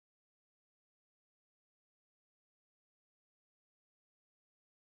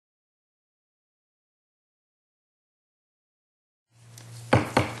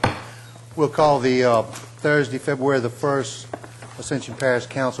We'll call the Thursday, February the 1st, Ascension Parish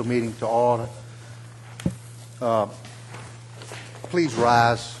Council meeting to order. Please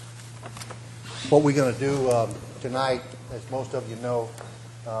rise. What we're going to do tonight, as most of you know,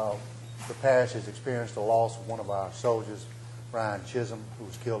 the parish has experienced the loss of one of our soldiers, Brian Chisholm, who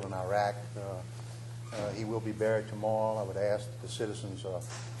was killed in Iraq. He will be buried tomorrow. I would ask the citizens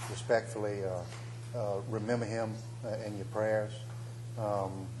respectfully remember him in your prayers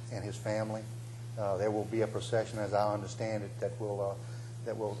and his family. There will be a procession, as I understand it, that will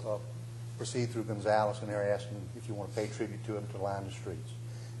proceed through Gonzales, and they're asking if you want to pay tribute to him to line the streets.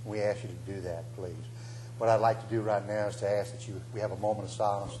 We ask you to do that, please. What I'd like to do right now is to ask that we have a moment of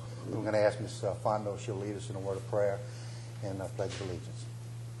silence. We're going to ask Ms. Fondo, she'll lead us in a word of prayer and pledge of allegiance.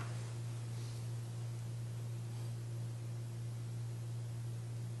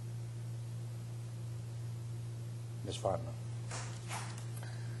 Ms. Fondo.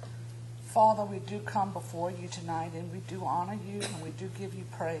 Father, we do come before you tonight, and we do honor you, and we do give you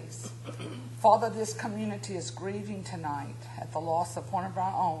praise. Father, this community is grieving tonight at the loss of one of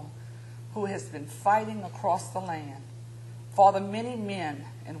our own who has been fighting across the land. Father, many men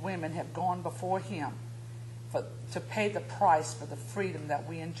and women have gone before him to pay the price for the freedom that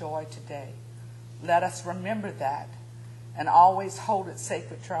we enjoy today. Let us remember that and always hold it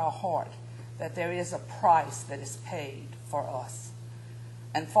sacred to our heart that there is a price that is paid for us.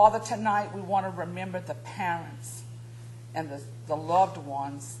 And Father, tonight we want to remember the parents and the loved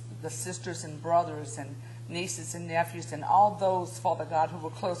ones, the sisters and brothers and nieces and nephews and all those, Father God, who were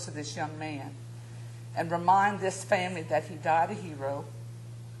close to this young man. And remind this family that he died a hero,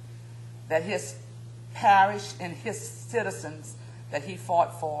 that his parish and his citizens that he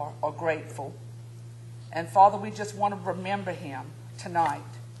fought for are grateful. And Father, we just want to remember him tonight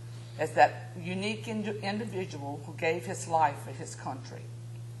as that unique individual who gave his life for his country.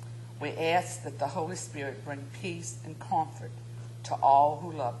 We ask that the Holy Spirit bring peace and comfort to all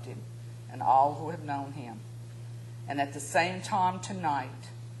who loved him and all who have known him. And at the same time tonight,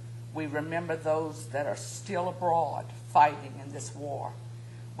 we remember those that are still abroad fighting in this war.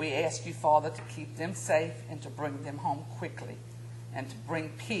 We ask you, Father, to keep them safe and to bring them home quickly and to bring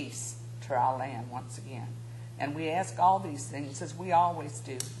peace to our land once again. And we ask all these things, as we always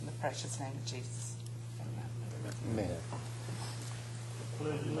do, in the precious name of Jesus. Amen. Amen.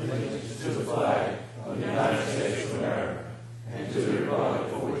 Allegiance to the flag of the United States of America and to the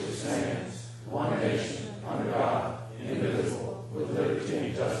republic for which it stands, one nation, under God, indivisible, with liberty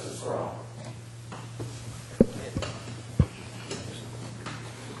and justice for all.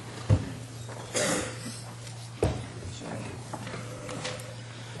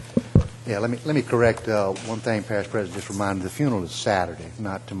 Yeah, let me correct one thing, Parish President just reminded. The funeral is Saturday,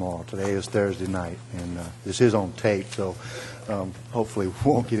 not tomorrow. Today is Thursday night, and this is on tape, so hopefully we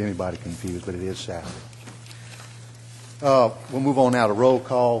won't get anybody confused, but it is Saturday. We'll move on now to roll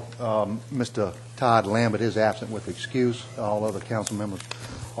call. Mr. Todd Lambert is absent with excuse. All other council members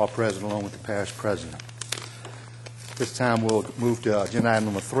are present along with the Parish President. This time we'll move to agenda item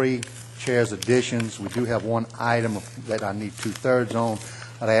number 3, Chair's additions. We do have one item that I need 2/3 on.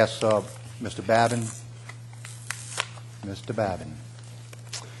 I'd ask Mr. Babin. Mr. Babin.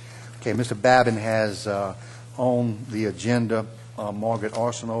 Okay, Mr. Babin has on the agenda Margaret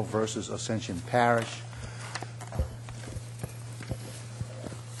Arsenault versus Ascension Parish.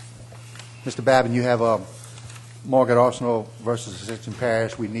 Mr. Babin, you have Margaret Arsenault versus Ascension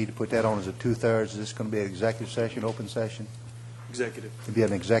Parish. We need to put that on as a 2/3. Is this going to be an executive session, open session? Executive. It'll be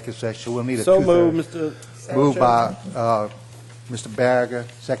an executive session, so we'll need a 2/3. So moved, Mr. Moved by Mr. Barriger,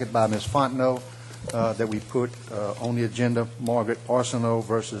 second by Ms. Fontenot, that we put on the agenda Margaret Arsenault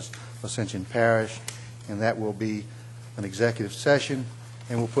versus Ascension Parish, and that will be an executive session,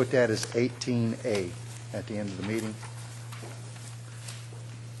 and we'll put that as 18A at the end of the meeting.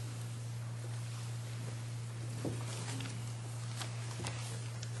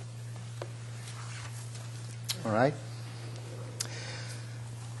 All right.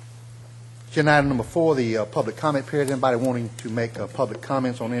 Agenda item number 4, the public comment period. Anybody wanting to make public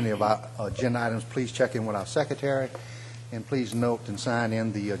comments on any of our agenda items, please check in with our secretary, and please note and sign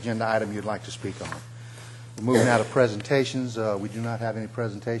in the agenda item you'd like to speak on. We're moving now to presentations. We do not have any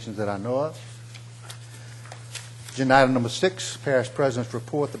presentations that I know of. Agenda item number 6, Parish President's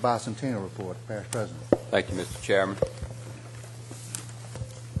report, the bicentennial report. Parish President. Thank you, Mr. Chairman.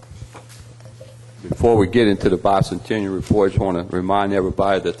 Before we get into the bicentennial report, I just want to remind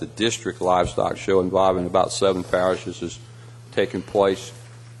everybody that the district livestock show involving about 7 parishes is taking place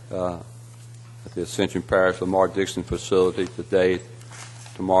at the Ascension Parish Lamar Dixon facility today,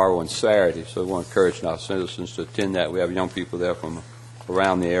 tomorrow, and Saturday. So we want to encourage our citizens to attend that. We have young people there from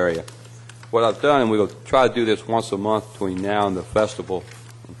around the area. what I've done, and we'll try to do this once a month between now and the festival,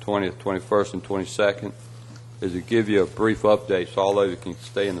 on 20th, 21st, and 22nd, is to give you a brief update so all of you can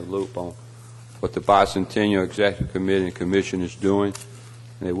stay in the loop on what the Bicentennial Executive Committee and Commission is doing.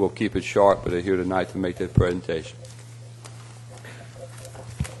 And they will keep it short, but they're here tonight to make that presentation.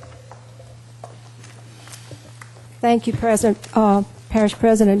 Thank you, Parish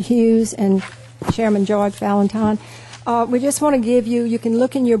President Hughes and Chairman George Valentine. We just want to give you can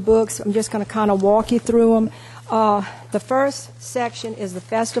look in your books. I'm just going to kind of walk you through them. The first section is the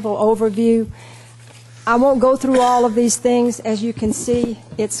festival overview. I won't go through all of these things. As you can see,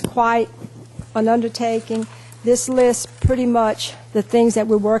 it's quite an undertaking. This lists pretty much the things that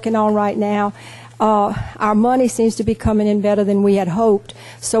we're working on right now. Our money seems to be coming in better than we had hoped,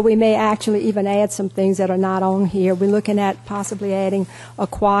 so we may actually even add some things that are not on here. We're looking at possibly adding a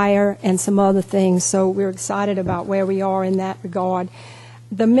choir and some other things, so we're excited about where we are in that regard.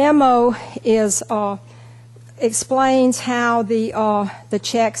 The memo explains how the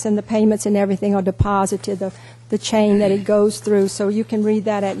checks and the payments and everything are deposited, the chain that it goes through, so you can read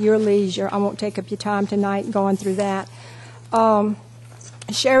that at your leisure. I won't take up your time tonight going through that.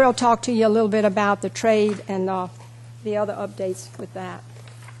 Sherry will talk to you a little bit about the trade and the other updates with that.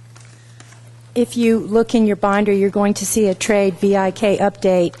 If you look in your binder, you're going to see a trade VIK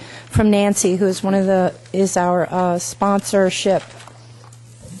update from Nancy, who is is our sponsorship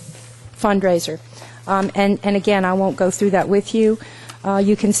fundraiser. And again, I won't go through that with you.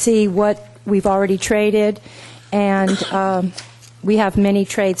 You can see what we've already traded, and we have many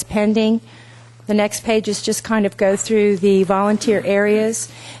trades pending. The next pages just kind of go through the volunteer areas,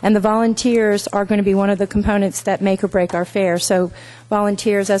 and the volunteers are going to be one of the components that make or break our fair. So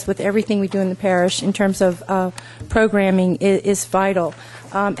volunteers, as with everything we do in the parish in terms of programming, is vital.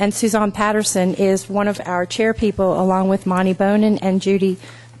 And Suzanne Patterson is one of our chair people, along with Monty Bonin and Judy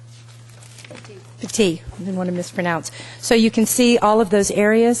Petit. I didn't want to mispronounce. So you can see all of those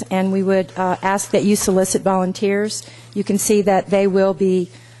areas, and we would ask that you solicit volunteers. You can see that they will be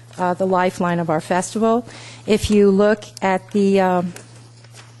the lifeline of our festival. If you look at the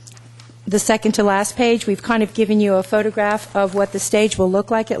second to last page, we've kind of given you a photograph of what the stage will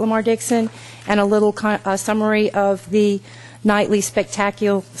look like at Lamar Dixon and a little summary of the nightly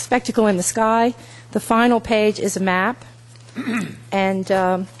spectacle in the sky. The final page is a map, and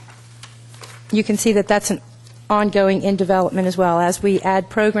you can see that that's an ongoing in development as well. As we add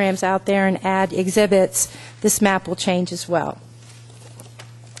programs out there and add exhibits, this map will change as well.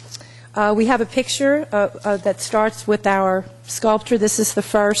 We have a picture that starts with our sculpture. This is the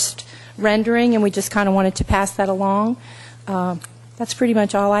first rendering, and we just kind of wanted to pass that along. That's pretty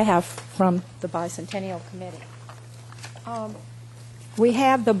much all I have from the Bicentennial Committee. We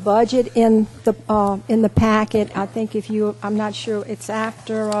have the budget in the packet. I think I'm not sure, it's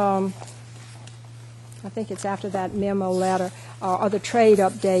after, I think it's after that memo letter or the trade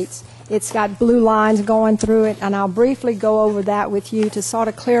updates. It's got blue lines going through it, and I'll briefly go over that with you to sort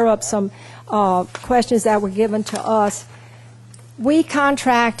of clear up some questions that were given to us. We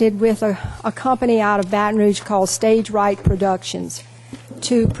contracted with a company out of Baton Rouge called Stage Right Productions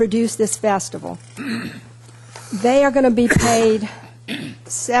to produce this festival. They are going to be paid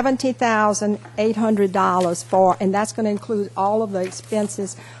 $70,800 for, and that's going to include all of the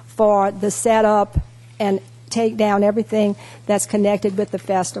expenses for the setup and take down everything that's connected with the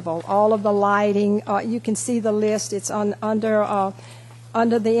festival. All of the lighting, you can see the list. It's under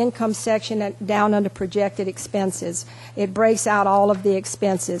the income section and down under projected expenses. It breaks out all of the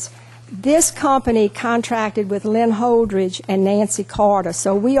expenses. This company contracted with Lynn Holdridge and Nancy Carter,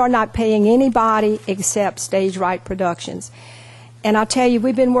 so we are not paying anybody except Stage Right Productions. And I'll tell you,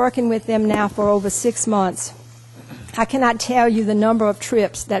 we've been working with them now for over 6 months. I cannot tell you the number of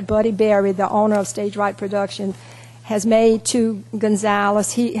trips that Buddy Berry, the owner of Stage Right Production, has made to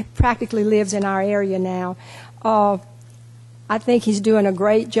Gonzales. He practically lives in our area now. I think he's doing a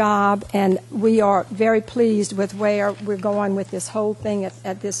great job, and we are very pleased with where we're going with this whole thing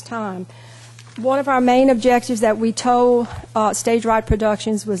at this time. One of our main objectives that we told Stage Right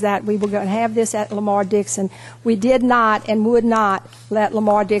Productions was that we were going to have this at Lamar Dixon. We did not and would not let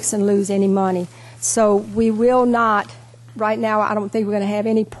Lamar Dixon lose any money. So we will not, right now, I don't think we're going to have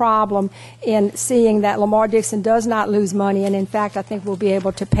any problem in seeing that Lamar Dixon does not lose money, and in fact, I think we'll be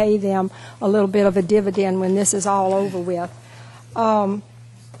able to pay them a little bit of a dividend when this is all over with.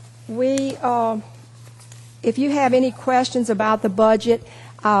 If you have any questions about the budget,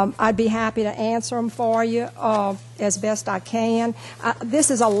 I'd be happy to answer them for you as best I can.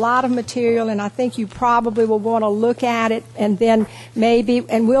 This is a lot of material, and I think you probably will want to look at it, and then maybe,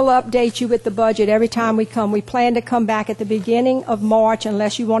 and we'll update you with the budget every time we come. We plan to come back at the beginning of March,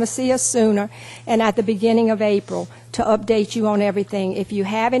 unless you want to see us sooner, and at the beginning of April to update you on everything. If you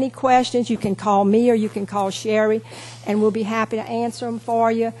have any questions, you can call me or you can call Sherry, and we'll be happy to answer them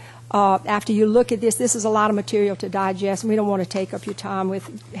for you. After you look at this is a lot of material to digest, and we don't want to take up your time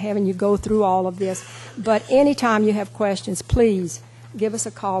with having you go through all of this. But anytime you have questions, please give us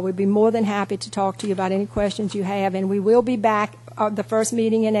a call. We'd be more than happy to talk to you about any questions you have, and we will be back the first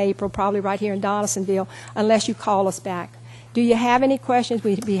meeting in April, probably right here in Donaldsonville, unless you call us back. Do you have any questions?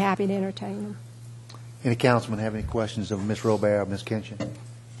 We'd be happy to entertain them. Any councilman have any questions of Ms. Robert or Ms. Kinchin?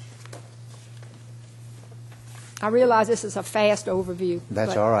 I realize this is a fast overview.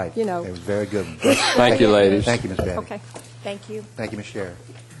 That's but, all right. You know. It was very good. Thank you, ladies. Thank you, Ms. Betty. Okay. Thank you. Thank you, Ms. Sherry.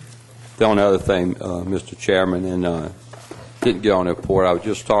 The only other thing, Mr. Chairman, and didn't get on the report, I was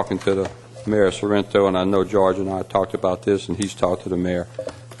just talking to the Mayor Sorrento, and I know George and I talked about this, and he's talked to the mayor.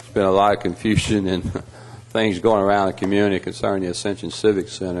 There's been a lot of confusion and things going around the community concerning the Ascension Civic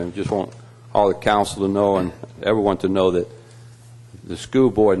Center. And just want all the council to know and everyone to know that the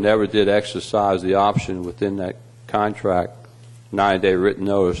school board never did exercise the option within that contract, 90-day written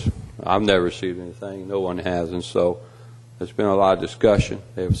notice. I've never received anything. No one has. And so there's been a lot of discussion.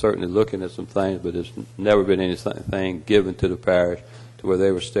 They're certainly looking at some things, but there's never been anything given to the parish to where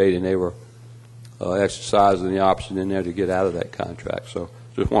they were stating they were exercising the option in there to get out of that contract. So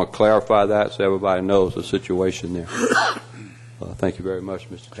just want to clarify that so everybody knows the situation there. Thank you very much,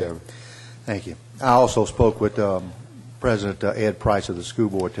 Mr. Chairman. Thank you. I also spoke with President Ed Price of the school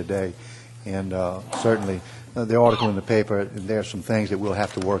board today, and certainly the article in the paper, there are some things that we'll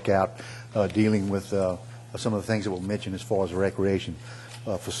have to work out dealing with some of the things that we'll mention as far as the recreation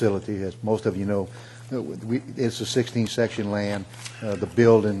facility. As most of you know, it's a 16-section land. The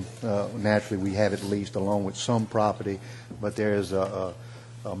building, naturally, we have it leased along with some property, but there is a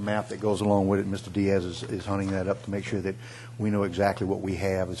map that goes along with it. Mr. Diaz is hunting that up to make sure that we know exactly what we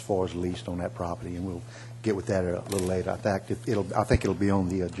have as far as leased on that property, and we'll get with that a little later. I think it'll be on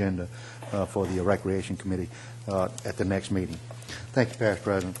the agenda for the Recreation Committee at the next meeting. Thank you, Parish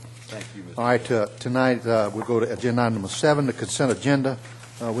President. Thank you, Mr. All right, tonight we'll go to agenda item number 7, the consent agenda,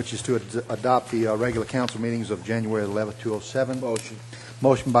 which is to adopt the regular council meetings of January 11th, 2007.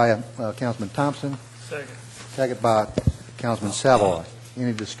 Motion by Councilman Thompson. Second. Second by Councilman Savoy.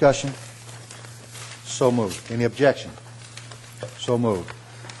 Any discussion? So moved. Any objection? So moved.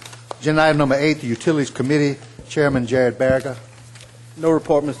 Agenda item number 8, the Utilities Committee, Chairman Jared Berger. No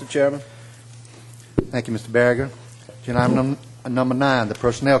report, Mr. Chairman. Thank you, Mr. Berger. Agenda item number 9, the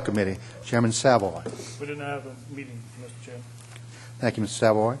Personnel Committee, Chairman Savoy. We didn't have a meeting, Mr. Chairman. Thank you, Mr.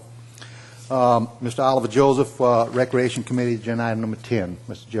 Savoy. Mr. Oliver Joseph, Recreation Committee, agenda item number 10.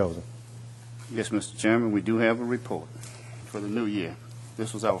 Mr. Joseph. Yes, Mr. Chairman, we do have a report for the new year.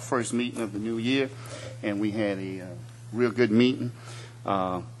 This was our first meeting of the new year, and we had a real good meeting.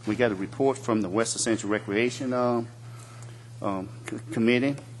 We got a report from the West Ascension Recreation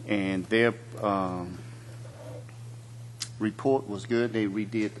Committee, and their report was good. They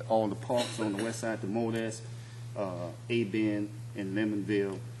redid all the parks on the west side, the Modes, A-Bend, and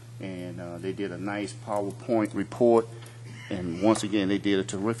Lemonville, and they did a nice PowerPoint report. And once again, they did a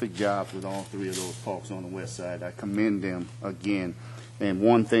terrific job with all 3 of those parks on the west side. I commend them again. And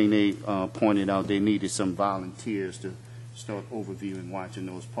one thing they pointed out, they needed some volunteers to start overviewing, watching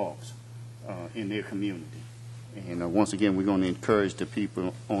those parks in their community. And once again, we're going to encourage the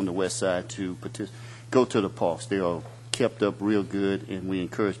people on the west side to go to the parks. They are kept up real good, and we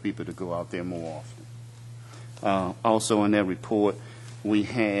encourage people to go out there more often. Also in that report, we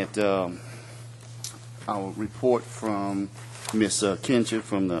had our report from Ms. Kinchin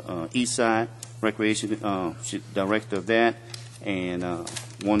from the East Side Recreation, she's director of that. And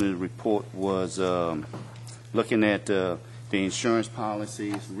one of the report was looking at the insurance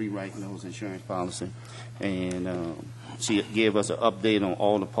policies, rewriting those insurance policies. And she gave us an update on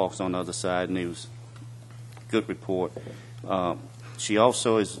all the parks on the other side, and it was a good report. She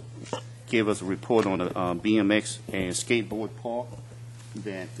also gave us a report on the BMX and skateboard park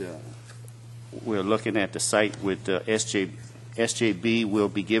that we're looking at the site with SJB will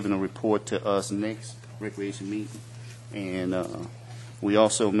be giving a report to us next recreation meeting. And we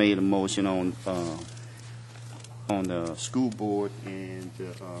also made a motion on the school board and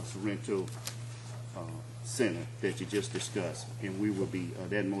the Sorrento Center that you just discussed. And we will be,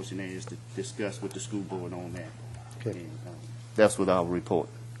 that motion is to discuss with the school board on that. Okay. And, that's with our report.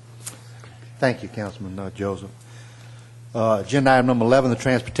 Thank you, Councilman Joseph. Agenda item number 11, the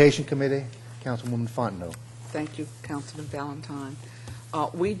Transportation Committee. Councilwoman Fontenot. Thank you, Councilman Valentine.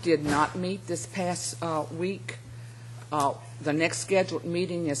 We did not meet this past week. The next scheduled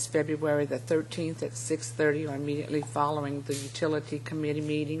meeting is February the 13th at 6:30, or immediately following the Utility Committee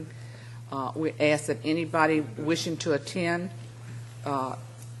meeting. We ask that anybody wishing to attend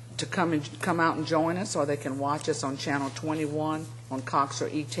to come out and join us, or they can watch us on Channel 21 on Cox or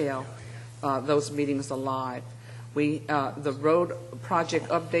E-Tel. Those meetings are live. The road project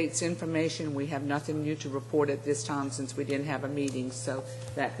updates information, we have nothing new to report at this time since we didn't have a meeting. So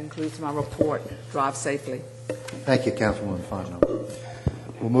that concludes my report. Drive safely. Thank you, Councilwoman Fontenot.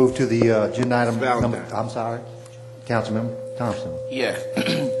 We'll move to the agenda item number. I'm sorry, Councilmember Thompson. Yes,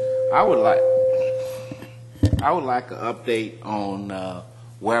 I would like an update on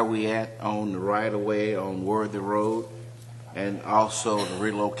where we at on the right of way on Worthy Road, and also the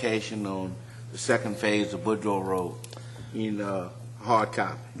relocation on the second phase of Woodrow Road in hard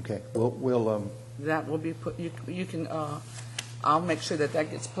copy. Okay. We'll That will be put. You can. I'll make sure that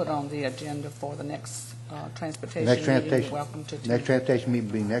gets put on the agenda for the next transportation meeting. You're welcome to. Next transportation meeting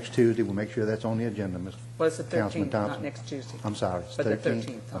will be next Tuesday. We'll make sure that's on the agenda, Mr. Well, it's the 13th, Councilman Thompson. not next Tuesday. I'm sorry, it's But the 13th.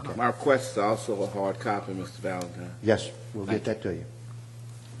 13th. Okay. My request is also a hard copy, Mr. Valentine. Yes, we'll get that to you.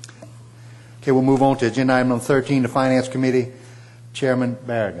 Okay, we'll move on to agenda item number 13, the Finance Committee. Chairman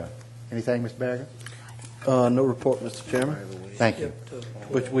Barriga. Anything, Mr. Barriga? No report, Mr. Chairman. Thank you.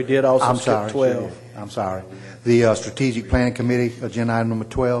 Which we did also I'm skip sorry. 12. I'm sorry. The Strategic Planning Committee, agenda item number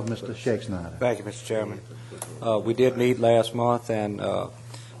 12, Mr. Shakespeare. Thank you, Mr. Chairman. We did meet last month, and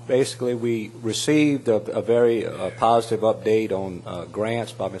basically we received a very positive update on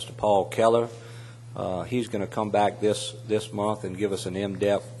grants by Mr. Paul Keller. He's going to come back this month and give us an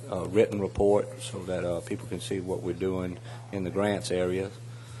in-depth written report so that people can see what we're doing in the grants area.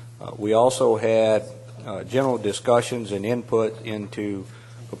 We also had general discussions and input into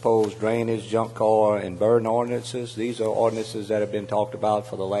proposed drainage, junk car, and burden ordinances. These are ordinances that have been talked about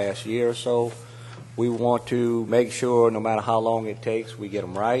for the last year or so. We want to make sure, no matter how long it takes, we get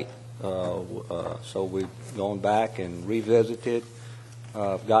them right. So we've gone back and revisited,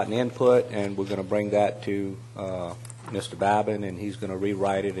 gotten input, and we're going to bring that to Mr. Babin, and he's going to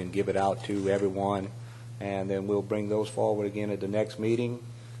rewrite it and give it out to everyone. And then we'll bring those forward again at the next meeting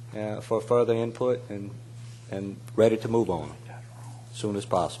for further input and ready to move on as soon as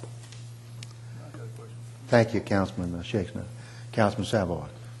possible. Thank you, Councilman Shakespeare. Councilman Savoy.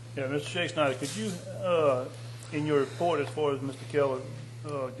 Yeah, Mr. Shakespeare, could you, in your report as far as Mr. Keller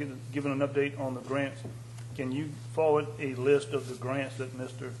giving an update on the grants, can you forward a list of the grants that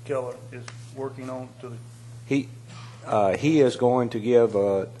Mr. Keller is working on to the... He is going to give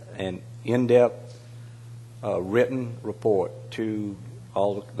an in-depth written report to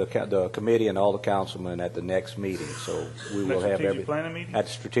all the committee and all the councilmen at the next meeting. So we will have strategic planning meeting? At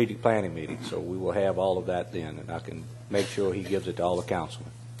the strategic planning meeting. So we will have all of that then, and I can make sure he gives it to all the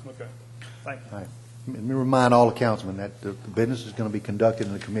councilmen. Okay. Thank you. All right. Let me remind all the councilmen that the business is going to be conducted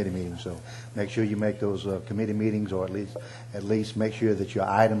in the committee meeting. So make sure you make those committee meetings, or at least make sure that your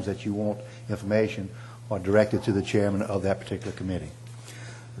items that you want information are directed to the chairman of that particular committee.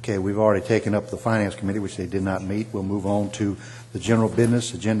 Okay, we've already taken up the Finance Committee, which they did not meet. We'll move on to the general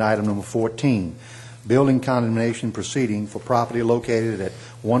business, agenda item number 14, building condemnation proceeding for property located at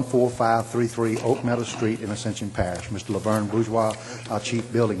 14533 Oak Meadow Street in Ascension Parish. Mr. Laverne Bourgeois, our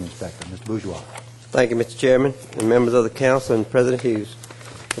Chief Building Inspector. Mr. Bourgeois. Thank you, Mr. Chairman, and members of the council and President Hughes.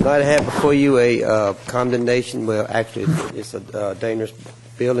 Tonight I have before you a condemnation, well, actually it's a dangerous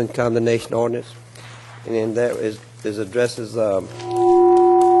building condemnation ordinance, and in that is addresses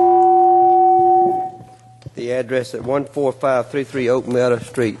the address at 14533 Oak Meadow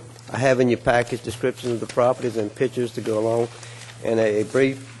Street. I have in your package descriptions of the properties and pictures to go along, and a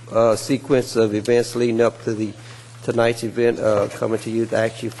brief sequence of events leading up to tonight's event, coming to you to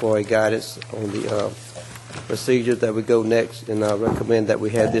ask you for a guidance on the procedures that we go next, and I recommend that we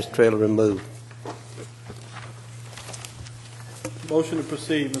have this trailer removed. Motion to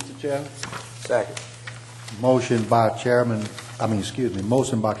proceed, Mr. Chairman. Second. Motion by Councilman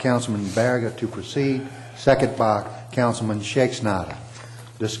Barriga to proceed. Second by Councilman Shakespeare.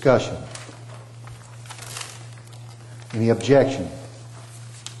 Discussion. Any objection?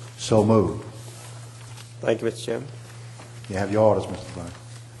 So moved. Thank you, Mr. Chairman. You have your orders, Mr. Byrne.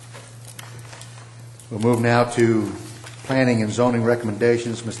 We'll move now to planning and zoning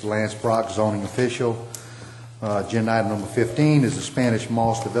recommendations. Mr. Lance Brock, zoning official. Agenda item number 15 is the Spanish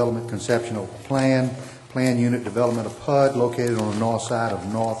Moss Development Conceptual Plan Unit Development of PUD, located on the north side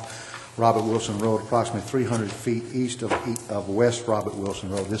of North Robert Wilson Road, approximately 300 feet east of West Robert Wilson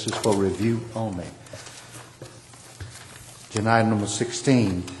Road. This is for review only. Agenda item number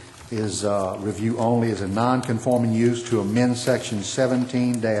 16 is review only as a non-conforming use to amend Section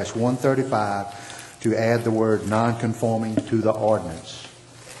 17-135 to add the word non-conforming to the ordinance.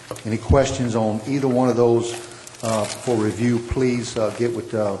 Any questions on either one of those for review, please get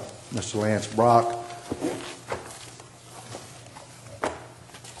with Mr. Lance Brock.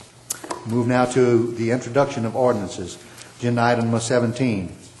 Move now to the introduction of ordinances. Agenda item number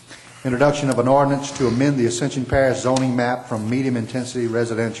 17. Introduction of an ordinance to amend the Ascension Parish zoning map from medium-intensity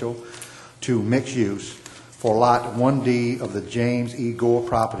residential to mixed use for Lot 1D of the James E. Gore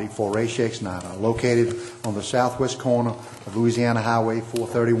property for Ray Shakes Niner, located on the southwest corner of Louisiana Highway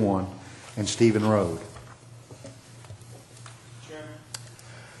 431 and Stephen Road. Chairman,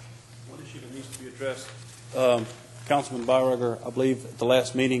 one issue that needs to be addressed. Councilman Beiregger, I believe at the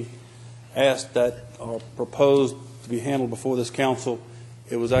last meeting, asked that or proposed to be handled before this council.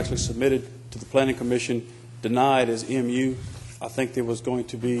 It was actually submitted to the Planning Commission, denied as MU. I think there was going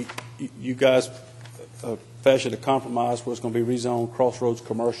to be, you guys fashioned a compromise where it's going to be rezoned Crossroads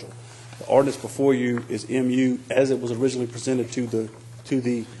commercial. The ordinance before you is MU as it was originally presented to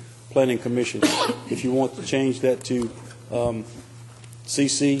the Planning Commission. If you want to change that to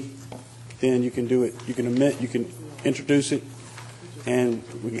CC, then you can do it. You can amend, you can introduce it, and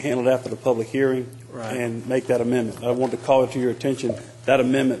we can handle it after the public hearing and make that amendment. I want to call it to your attention. That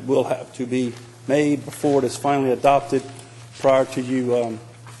amendment will have to be made before it is finally adopted, prior to you,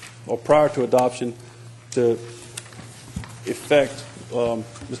 or prior to adoption, to effect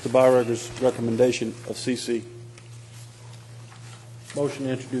Mr. Beiregger's recommendation of CC. Motion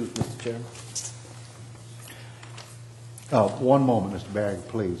to introduce, Mr. Chairman. One moment, Mr. Beiregger,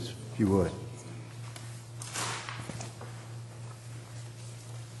 please, if you would.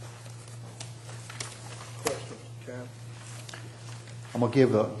 I'm going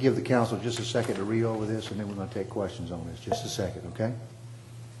to give the council just a second to read over this, and then we're going to take questions on this. Just a second, okay?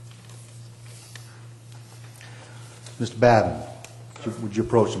 Mr. Babin, would you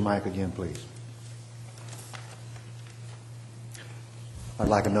approach the mic again, please? I'd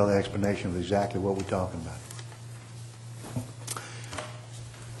like another explanation of exactly what we're talking about.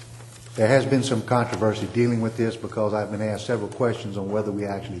 There has been some controversy dealing with this because I've been asked several questions on whether we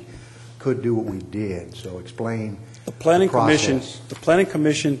actually could do what we did. So explain the Planning Commission. The Planning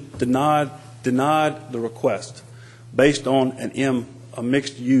Commission denied the request based on a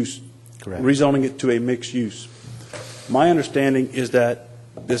mixed use, Correct. Rezoning it to a mixed use. My understanding is that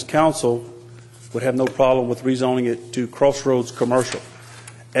this council would have no problem with rezoning it to Crossroads commercial.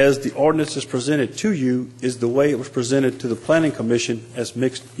 As the ordinance is presented to you is the way it was presented to the Planning Commission as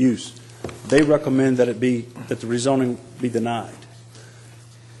mixed use. They recommend that the rezoning be denied.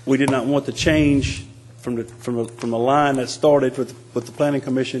 We did not want to change from the line that started with the Planning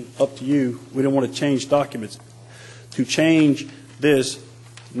Commission up to you. We didn't want to change documents. To change this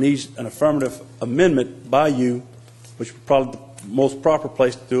needs an affirmative amendment by you, which probably the most proper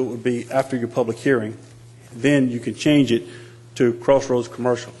place to do it would be after your public hearing. Then you can change it to Crossroads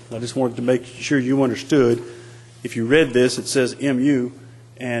commercial. I just wanted to make sure you understood. If you read this, it says MU,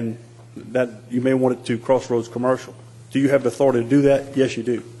 and that you may want it to Crossroads commercial. Do you have the authority to do that? Yes, you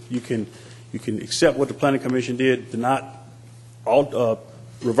do. You can accept what the Planning Commission did, do not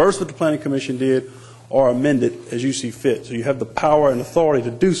reverse what the Planning Commission did, or amend it as you see fit. So you have the power and authority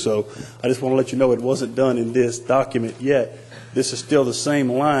to do so. I just want to let you know it wasn't done in this document yet. This is still the same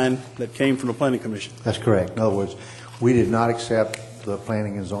line that came from the Planning Commission. That's correct. In other words, we did not accept the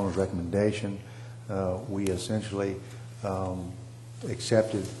Planning and Zoning's recommendation. We essentially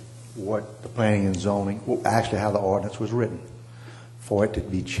accepted what the Planning and Zoning, actually how the ordinance was written. For it to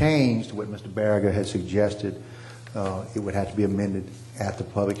be changed, what Mr. Beiregger had suggested, it would have to be amended at the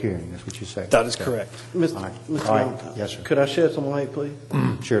public hearing. That's what you say. That is correct. Mr. Yes, sir. Could I shed some light, please?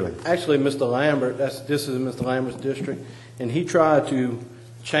 Surely. Actually, Mr. Lambert, this is Mr. Lambert's district, and he tried to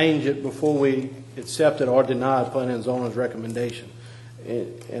change it before we accepted or denied Planning and Zoning's recommendation.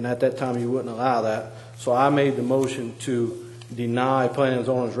 And at that time, you wouldn't allow that. So I made the motion to deny Planning and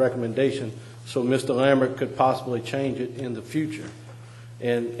Zoning's recommendation so Mr. Lambert could possibly change it in the future.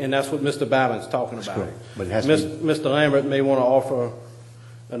 And that's what Mr. Babin's talking about. Correct. But it has to be... Mr. Lambert may want to offer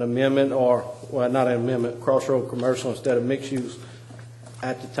an amendment or, well, not an amendment, crossroad commercial instead of mixed use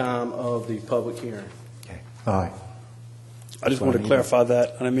at the time of the public hearing. Okay. All right. I just want to clarify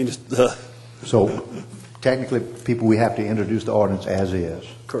that. And I mean, so technically, people, we have to introduce the ordinance as is.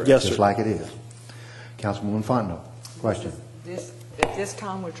 Correct. Yes, just sir. like it is. Councilwoman Fontenot, question. At this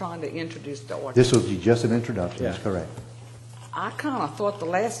time, we're trying to introduce the ordinance. This was just an introduction. Yeah. That's correct. I kind of thought the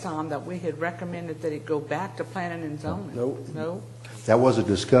last time that we had recommended that it go back to planning and zoning. Nope. No? that was a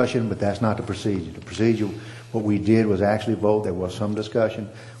discussion, but that's not the procedure. The procedure, what we did was actually vote. There was some discussion.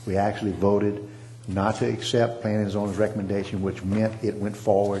 We actually voted not to accept planning and zoning's recommendation, which meant it went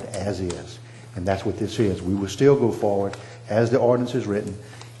forward as is. And that's what this is. We will still go forward as the ordinance is written.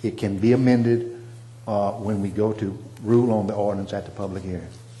 It can be amended when we go to rule on the ordinance at the public hearing,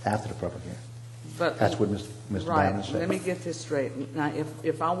 after the public hearing. But, that's what Mr. Right. Bannon said. Let me get this straight. Now,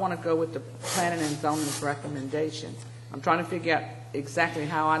 if I want to go with the planning and zoning's recommendation, I'm trying to figure out exactly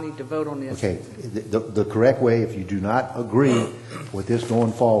how I need to vote on this. Okay. The correct way, if you do not agree with this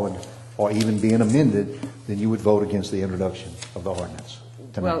going forward or even being amended, then you would vote against the introduction of the ordinance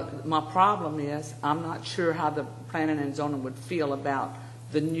tonight. Well, my problem is I'm not sure how the planning and zoning would feel about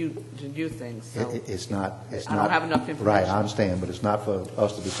the new things. So It's not. I don't have enough information. Right, I understand, but it's not for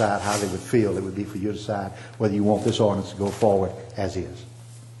us to decide how they would feel. It would be for you to decide whether you want this ordinance to go forward as is.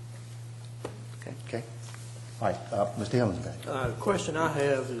 Okay. All right, Mr. Hillensback. The question I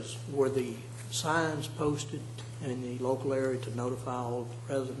have is, were the signs posted in the local area to notify all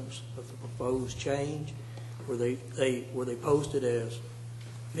the residents of the proposed change? Were they posted as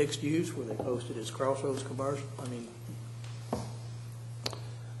mixed use? Were they posted as crossroads commercial? I mean,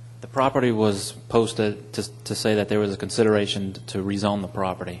 the property was posted to say that there was a consideration to rezone the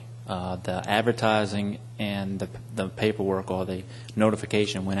property. The advertising and the paperwork or the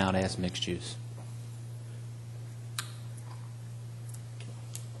notification went out as mixed use.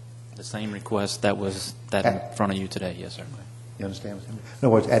 The same request that was in front of you today, yes, sir. You understand? In other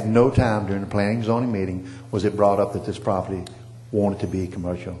words, at no time during the planning and zoning meeting was it brought up that this property wanted to be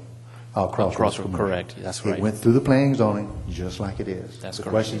commercial. Crossroads commercial. Correct. That's right. It went through the planning and zoning just like it is. That's the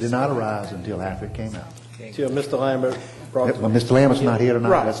correct. question did not arise until after it came out. Till Mr. Lambert brought Well, Mr. Lambert's not here tonight.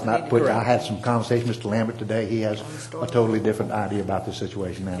 Right. Let's not put. I had some conversation with Mr. Lambert today. He has a totally different idea about the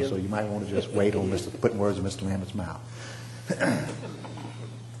situation now. So you might want to just wait on putting words in Mr. Lambert's mouth.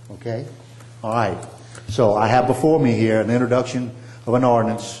 Okay. All right. So I have before me here an introduction of an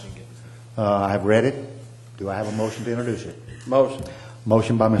ordinance. I have read it. Do I have a motion to introduce it? Motion.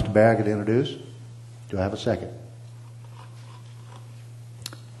 Motion by Mr. Barrett to introduce. Do I have a second?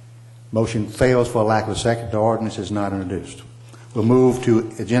 Motion fails for a lack of a second. The ordinance is not introduced. We'll move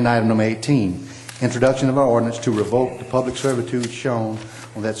to agenda item number 18, introduction of an ordinance to revoke the public servitude shown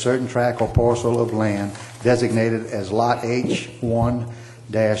on that certain tract or parcel of land designated as Lot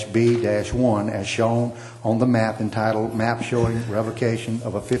H1-B-1 as shown on the map entitled Map Showing Revocation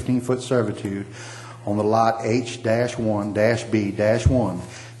of a 15-foot Servitude on the Lot H-1-B-1,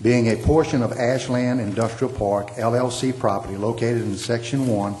 being a portion of Ashland Industrial Park, LLC property located in Section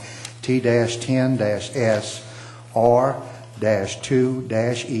 1, T-10-S,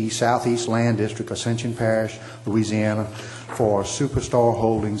 R-2-E, Southeast Land District, Ascension Parish, Louisiana, for Superstar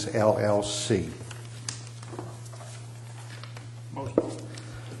Holdings, LLC.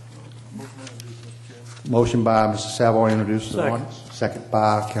 Motion by Mr. Savoy introduces the ordinance. Second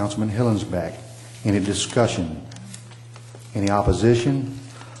by Councilman Hillensback. Any discussion? Any opposition?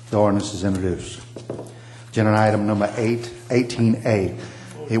 The ordinance is introduced. Agenda item number 18A.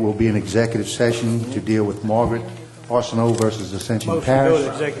 It will be an executive session to deal with Margaret Arsenault versus Ascension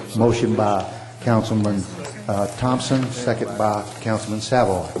Parish. Motion by Councilman Thompson, second by Councilman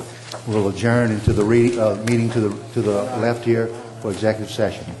Savoy. We'll adjourn into the meeting to the left here for executive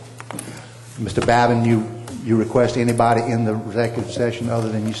session. Mr. Babin, you request anybody in the executive session other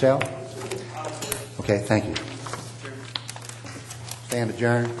than yourself? Okay, thank you. Stand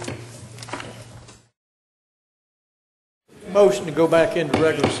adjourned. motion to go back into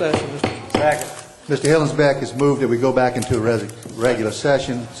regular session, Mr. Second. Mr. Hillensbeck has moved that we go back into a regular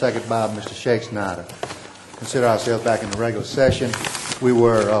session, second by Mr. Shakespeare. Consider ourselves back in the regular session. We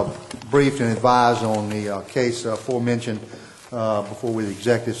were briefed and advised on the case aforementioned before the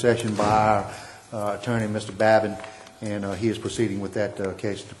executive session by our attorney, Mr. Babin, and he is proceeding with that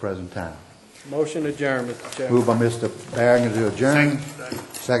case at the present time. Motion adjourned, Mr. Chairman. Moved by Mr. Barrington to adjourn.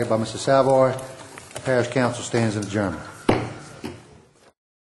 Second by Mr. Savoy. Parish Council stands in adjournment.